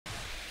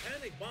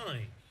panic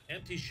buying,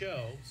 empty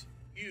shelves,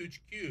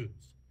 huge queues.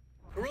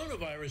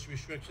 Coronavirus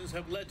restrictions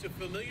have led to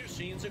familiar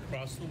scenes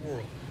across the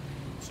world.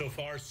 So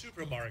far,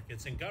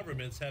 supermarkets and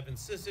governments have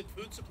insisted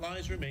food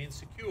supplies remain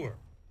secure,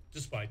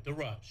 despite the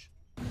rush.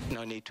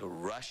 No need to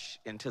rush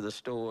into the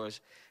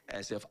stores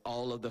as if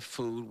all of the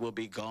food will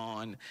be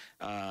gone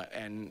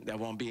and there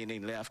won't be any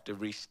left to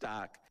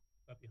restock.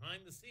 But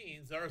behind the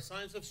scenes, there are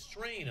signs of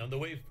strain on the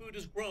way food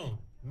is grown,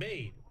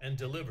 made, and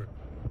delivered.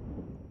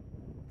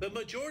 The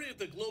majority of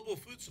the global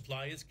food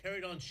supply is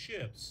carried on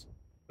ships,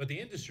 but the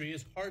industry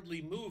is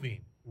hardly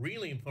moving,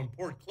 reeling from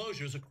port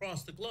closures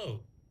across the globe.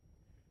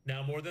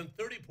 Now, more than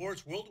 30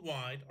 ports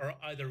worldwide are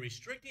either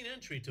restricting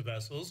entry to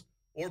vessels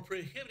or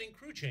prohibiting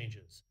crew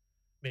changes,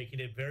 making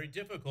it very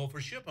difficult for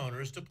ship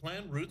owners to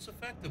plan routes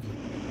effectively.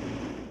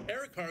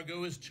 Air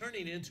cargo is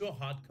turning into a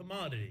hot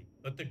commodity,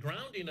 but the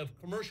grounding of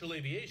commercial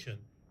aviation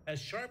has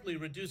sharply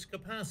reduced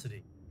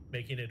capacity,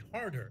 making it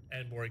harder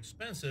and more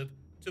expensive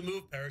to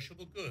move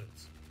perishable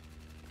goods.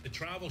 The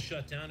travel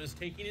shutdown is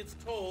taking its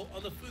toll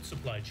on the food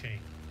supply chain,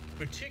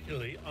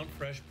 particularly on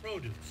fresh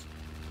produce.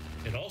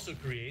 It also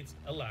creates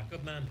a lack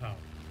of manpower.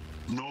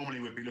 Normally,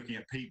 we'd be looking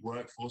at peak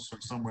workforce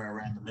from somewhere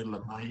around the middle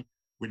of May.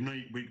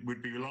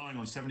 We'd be relying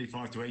on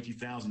 75 to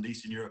 80,000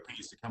 Eastern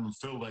Europeans to come and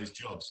fill those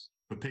jobs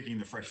for picking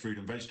the fresh fruit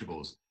and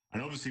vegetables.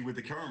 And obviously, with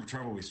the current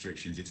travel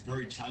restrictions, it's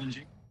very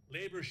challenging.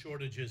 Labor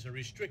shortages and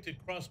restricted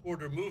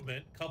cross-border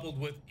movement, coupled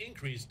with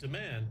increased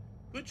demand,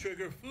 could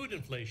trigger food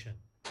inflation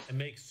and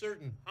make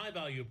certain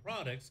high-value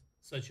products,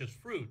 such as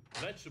fruit,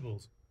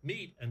 vegetables,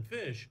 meat, and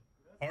fish,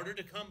 harder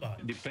to come by.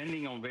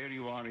 Depending on where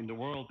you are in the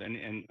world,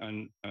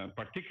 and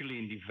particularly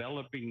in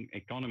developing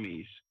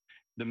economies,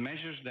 the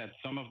measures that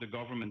some of the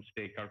governments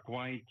take are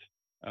quite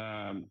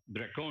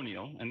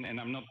draconian, and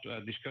I'm not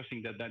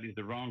discussing that that is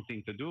the wrong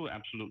thing to do,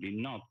 absolutely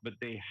not, but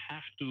they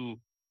have to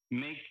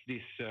make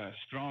this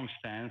strong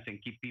stance and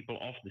keep people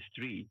off the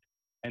street.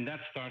 And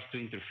that starts to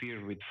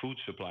interfere with food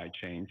supply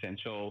chains. And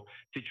so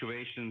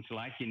situations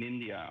like in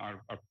India are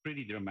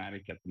pretty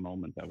dramatic at the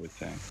moment, I would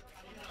say.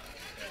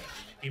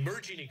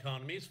 Emerging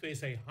economies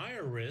face a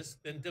higher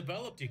risk than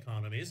developed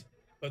economies,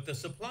 but the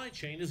supply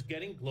chain is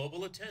getting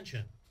global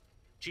attention.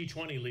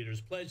 G20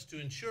 leaders pledged to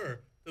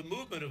ensure the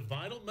movement of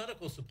vital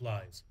medical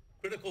supplies,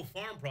 critical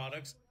farm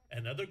products,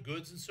 and other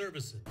goods and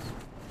services.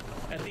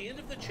 At the end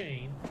of the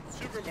chain,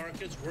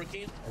 supermarkets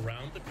working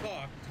around the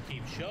clock to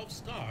keep shelves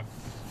stocked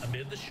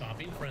amid the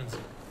shopping frenzy.